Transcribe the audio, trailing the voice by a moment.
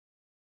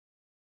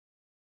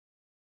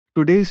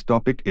Today's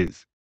topic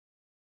is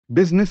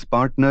Business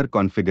Partner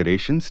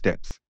Configuration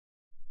Steps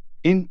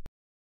in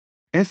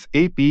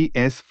SAP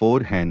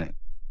S4 HANA.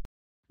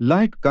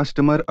 Like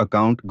customer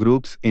account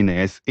groups in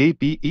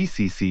SAP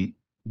ECC,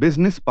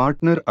 business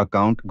partner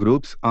account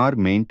groups are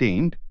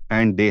maintained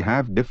and they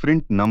have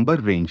different number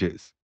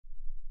ranges.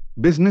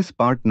 Business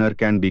partner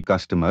can be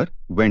customer,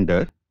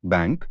 vendor,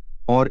 bank,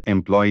 or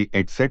employee,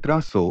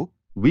 etc. So,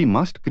 we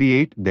must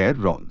create their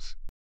roles.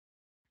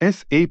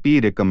 SAP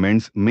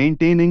recommends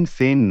maintaining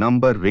same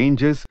number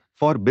ranges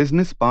for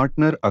business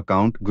partner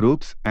account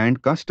groups and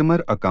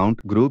customer account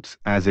groups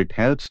as it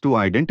helps to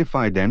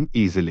identify them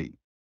easily.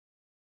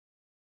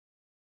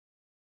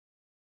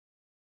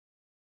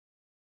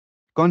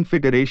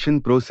 Configuration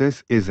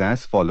process is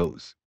as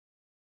follows.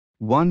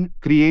 1.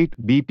 Create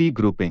BP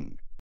grouping.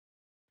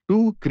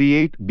 2.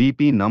 Create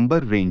BP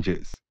number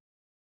ranges.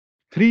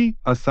 3.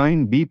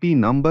 Assign BP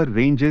number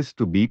ranges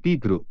to BP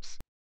groups.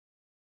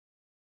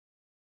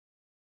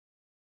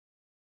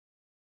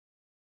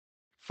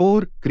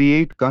 4.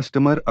 Create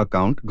customer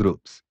account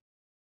groups.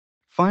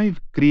 5.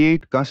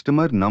 Create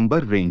customer number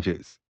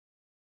ranges.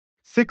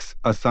 6.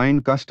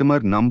 Assign customer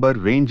number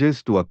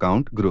ranges to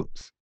account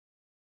groups.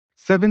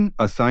 7.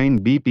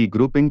 Assign BP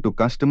grouping to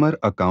customer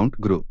account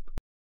group.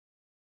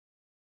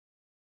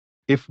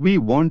 If we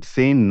want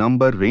same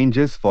number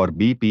ranges for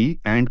BP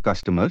and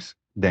customers,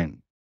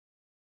 then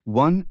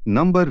 1.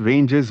 Number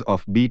ranges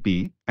of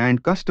BP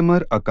and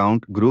customer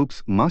account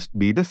groups must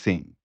be the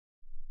same.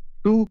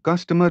 2.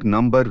 Customer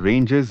number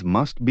ranges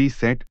must be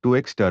set to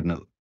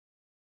external.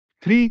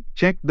 3.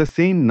 Check the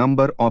same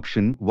number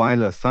option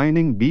while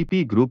assigning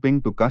BP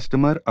grouping to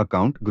customer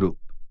account group.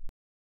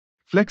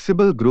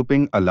 Flexible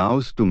grouping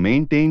allows to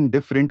maintain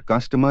different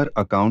customer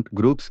account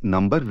groups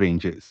number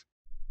ranges.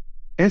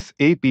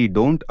 SAP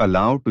don't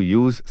allow to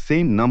use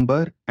same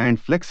number and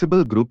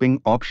flexible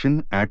grouping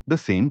option at the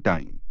same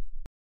time.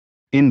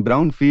 In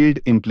Brownfield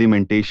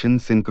Implementation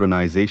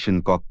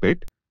Synchronization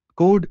Cockpit,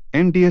 code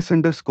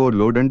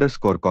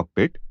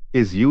MDS_load_cockpit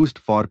is used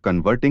for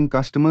converting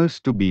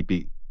customers to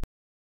BP.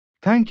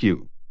 Thank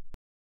you.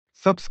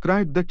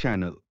 Subscribe the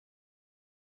channel.